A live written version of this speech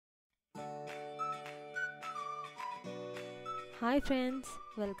Hi friends,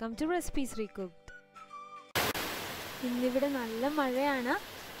 welcome to Recipes Recooked. ഇന്നിവിടെ നല്ല മഴയാണ്.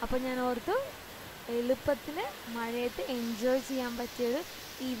 അപ്പോൾ ഞാൻ ഓർത്തു എളുപ്പത്തിൽ മഴയത്ത് എൻജോയ് ചെയ്യാൻ പറ്റിയൊരു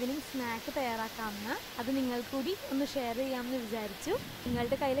ഈവനിങ് സ്നാക്ക് തയ്യാറാക്കാമെന്ന്. അത് നിങ്ങൾക്ക് കൂടി ഒന്ന് ഷെയർ ചെയ്യാമെന്ന് വിചാരിച്ചു.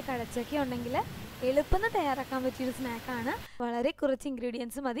 നിങ്ങളുടെ കയ്യിൽ കടച്ചക്ക ഉണ്ടെങ്കിൽ എളുപ്പം തയ്യാറാക്കാൻ പറ്റിയൊരു സ്നാക്കാണ്. വളരെ കുറച്ച്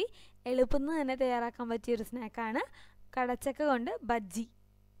ഇൻഗ്രീഡിയൻസ് മതി എളുപ്പം തന്നെ തയ്യാറാക്കാൻ പറ്റിയൊരു സ്നാക്കാണ് കടച്ചക്ക കൊണ്ട് ബജ്ജി.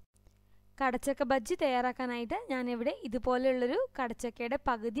 കടച്ചക്ക ബജ്ജി തയ്യാറാക്കാനായിട്ട് ഞാനിവിടെ ഇതുപോലെയുള്ളൊരു കടച്ചക്കയുടെ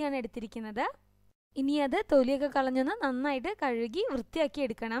പകുതിയാണ് എടുത്തിരിക്കുന്നത്. ഇനി അത് തൊലിയൊക്കെ കളഞ്ഞൊന്ന് നന്നായിട്ട് കഴുകി വൃത്തിയാക്കി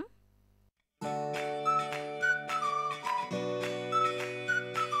എടുക്കണം.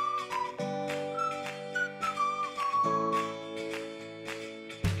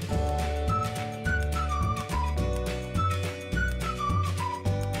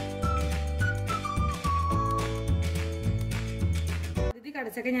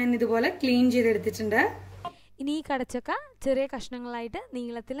 കടച്ചക്ക ഞാൻ ഇതുപോലെ ക്ലീൻ ചെയ്തെടുത്തിട്ടുണ്ട്. ഇനി ഈ കടച്ചക്ക ചെറിയ കഷ്ണങ്ങളായിട്ട്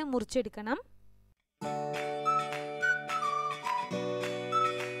നീളത്തിൽ മുറിച്ചെടുക്കണം.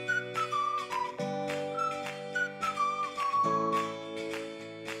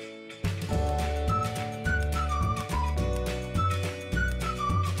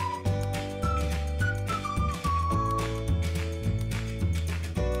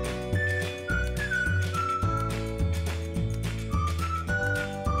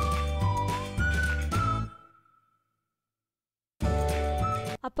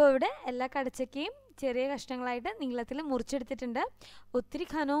 അപ്പോൾ ഇവിടെ എല്ലാ കടച്ചക്കയും ചെറിയ കഷ്ണങ്ങളായിട്ട് നീളത്തിൽ മുറിച്ചെടുത്തിട്ടുണ്ട്. ഒത്തിരി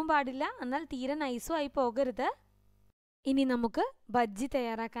ഘനവും പാടില്ല, എന്നാൽ തീരെ നൈസും ആയി പോകരുത്. ഇനി നമുക്ക് ബജ്ജി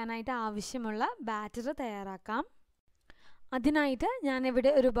തയ്യാറാക്കാനായിട്ട് ആവശ്യമുള്ള ബാറ്റർ തയ്യാറാക്കാം. അതിനായിട്ട്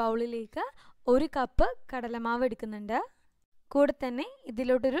ഞാനിവിടെ ഒരു ബൗളിലേക്ക് 1 കപ്പ് കടലമാവ് എടുക്കുന്നുണ്ട്. കൂടെ തന്നെ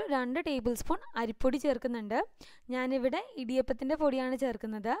ഇതിലോട്ടൊരു 2 ടേബിൾ സ്പൂൺ അരിപ്പൊടി ചേർക്കുന്നുണ്ട്. ഞാനിവിടെ ഇടിയപ്പത്തിൻ്റെ പൊടിയാണ്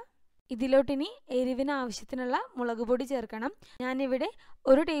ചേർക്കുന്നത്. ഇതിലോട്ടിനി എരിവിന് ആവശ്യത്തിനുള്ള മുളക് പൊടി ചേർക്കണം. ഞാനിവിടെ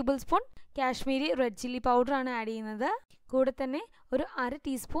 1 table spoon Kashmiri red chilli പൗഡറാണ് ആഡ് ചെയ്യുന്നത്. കൂടെ തന്നെ ഒരു 1/2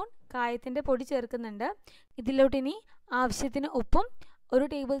 ടീസ്പൂൺ കായത്തിൻ്റെ പൊടി ചേർക്കുന്നുണ്ട്. ഇതിലോട്ടിനി ആവശ്യത്തിന് ഉപ്പും 1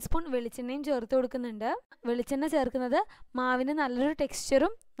 ടേബിൾ സ്പൂൺ വെളിച്ചെണ്ണയും ചേർത്ത് കൊടുക്കുന്നുണ്ട്. വെളിച്ചെണ്ണ ചേർക്കുന്നത് മാവിന് നല്ലൊരു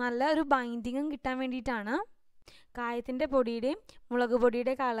ടെക്സ്ചറും നല്ല ഒരു ബൈൻഡിങ്ങും കിട്ടാൻ വേണ്ടിയിട്ടാണ്. കായത്തിൻ്റെ പൊടിയുടെയും മുളക്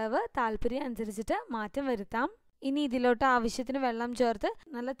പൊടിയുടെയൊക്കെ അളവ് താല്പര്യം അനുസരിച്ചിട്ട് മാറ്റം വരുത്താം. ഇനി ഇതിലോട്ട് ആവശ്യത്തിന് വെള്ളം ചേർത്ത്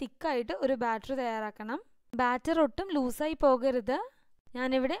നല്ല തിക്കായിട്ട് ഒരു ബാറ്റർ തയ്യാറാക്കണം. ബാറ്റർ ഒട്ടും ലൂസായി പോകരുത്.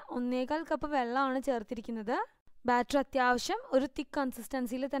 ഞാനിവിടെ 1/4 കപ്പ് വെള്ളമാണ് ചേർത്തിരിക്കുന്നത്. ബാറ്റർ അത്യാവശ്യം ഒരു തിക്ക്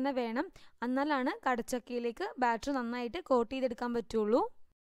കൺസിസ്റ്റൻസിയിൽ തന്നെ വേണം, എന്നാലാണ് കടച്ചക്കയിലേക്ക് ബാറ്റർ നന്നായിട്ട് കോട്ട് ചെയ്തെടുക്കാൻ പറ്റുള്ളൂ.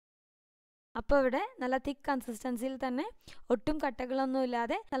 അപ്പോൾ ഇവിടെ നല്ല തിക്ക് കൺസിസ്റ്റൻസിയിൽ തന്നെ ഒട്ടും കട്ടകളൊന്നും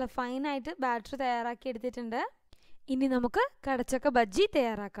ഇല്ലാതെ നല്ല ഫൈനായിട്ട് ബാറ്റർ തയ്യാറാക്കി എടുത്തിട്ടുണ്ട്. ഇനി നമുക്ക് കടച്ചക്ക ബജ്ജി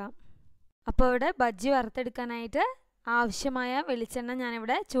തയ്യാറാക്കാം. അപ്പോൾ ഇവിടെ ബജ്ജി വറുത്തെടുക്കാനായിട്ട് ആവശ്യമായ വെളിച്ചെണ്ണ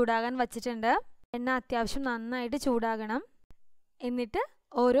ഞാനിവിടെ ചൂടാകാൻ വച്ചിട്ടുണ്ട്. എണ്ണ അത്യാവശ്യം നന്നായിട്ട് ചൂടാകണം. എന്നിട്ട്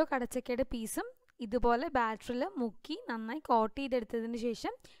ഓരോ കടച്ചക്കയുടെ പീസും ഇതുപോലെ ബാറ്ററിൽ മുക്കി നന്നായി കോട്ട് ചെയ്തെടുത്തതിന്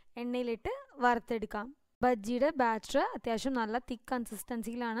ശേഷം എണ്ണയിലിട്ട് വറുത്തെടുക്കാം. ബജ്ജിയുടെ ബാറ്റർ അത്യാവശ്യം നല്ല തിക്ക്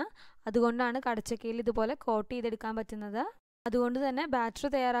കൺസിസ്റ്റൻസിയിലാണ്. അതുകൊണ്ടാണ് കടച്ചക്കയിൽ ഇതുപോലെ കോട്ട് ചെയ്തെടുക്കാൻ പറ്റുന്നത്. അതുകൊണ്ട് തന്നെ ബാറ്റർ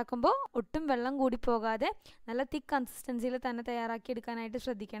തയ്യാറാക്കുമ്പോൾ ഒട്ടും വെള്ളം കൂടി പോകാതെ നല്ല തിക്ക് കൺസിസ്റ്റൻസിയിൽ തന്നെ തയ്യാറാക്കി എടുക്കാനായിട്ട്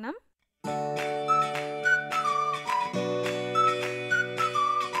ശ്രദ്ധിക്കണം.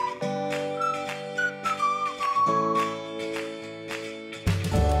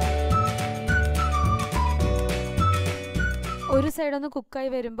 ഒരു സൈഡൊന്ന് കുക്കായി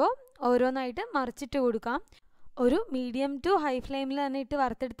വരുമ്പോൾ ഓരോന്നായിട്ട് മറിച്ചിട്ട് കൊടുക്കാം. ഒരു മീഡിയം ടു ഹൈ ഫ്ലെയിമിൽ തന്നെ ഇട്ട്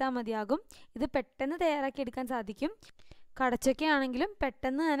വറുത്തെടുത്താൽ മതിയാകും. ഇത് പെട്ടെന്ന് തയ്യാറാക്കി എടുക്കാൻ സാധിക്കും. കടച്ചക്കയാണെങ്കിലും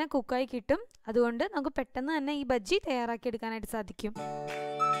പെട്ടെന്ന് തന്നെ കുക്കായി കിട്ടും. അതുകൊണ്ട് നമുക്ക് പെട്ടെന്ന് തന്നെ ഈ ബജ്ജി തയ്യാറാക്കി എടുക്കാനായിട്ട് സാധിക്കും.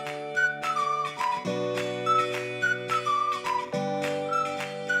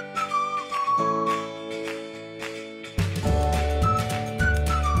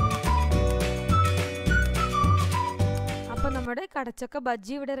 നമ്മുടെ കടച്ചക്ക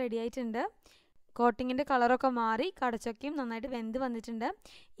ബജ്ജി ഇവിടെ റെഡി ആയിട്ടുണ്ട്. കോട്ടിങ്ങിൻ്റെ കളറൊക്കെ മാറി കടച്ചക്കയും നന്നായിട്ട് വെന്ത് വന്നിട്ടുണ്ട്.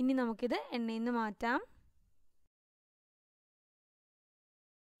 ഇനി നമുക്കിത് എണ്ണയിൽ നിന്ന് മാറ്റാം.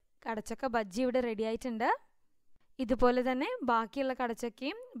 കടച്ചക്ക ബജ്ജി ഇവിടെ റെഡി ആയിട്ടുണ്ട്. ഇതുപോലെ തന്നെ ബാക്കിയുള്ള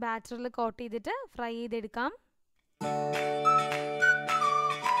കടച്ചക്കയും ബാറ്ററിൽ കോട്ട് ചെയ്തിട്ട് ഫ്രൈ ചെയ്തെടുക്കാം.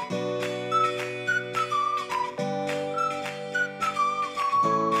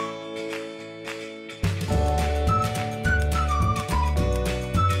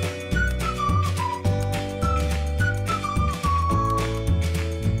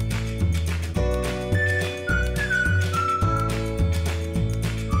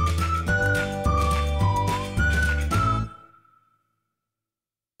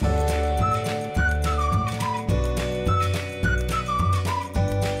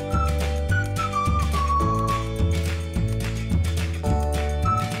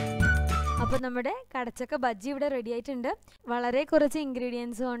 നമ്മുടെ കടച്ചക്ക ബജ്ജി ഇവിടെ റെഡി ആയിട്ടുണ്ട്. വളരെ കുറച്ച്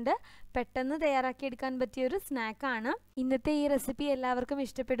ഇൻഗ്രീഡിയൻസ് കൊണ്ട് പെട്ടെന്ന് തയ്യാറാക്കിയെടുക്കാൻ പറ്റിയ ഒരു സ്നാക്കാണ്. ഇന്നത്തെ ഈ റെസിപ്പി എല്ലാവർക്കും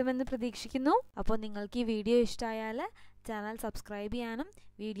ഇഷ്ടപ്പെടുമെന്ന് പ്രതീക്ഷിക്കുന്നു. അപ്പോൾ നിങ്ങൾക്ക് ഈ വീഡിയോ ഇഷ്ടമായാൽ ചാനൽ സബ്സ്ക്രൈബ് ചെയ്യാനും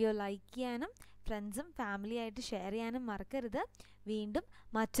വീഡിയോ ലൈക്ക് ചെയ്യാനും ഫ്രണ്ട്സും ഫാമിലിയായിട്ട് ഷെയർ ചെയ്യാനും മറക്കരുത്. വീണ്ടും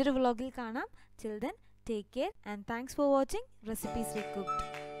മറ്റൊരു വ്ളോഗിൽ കാണാം. Till then, take care and thanks for watching Recipes Recooked.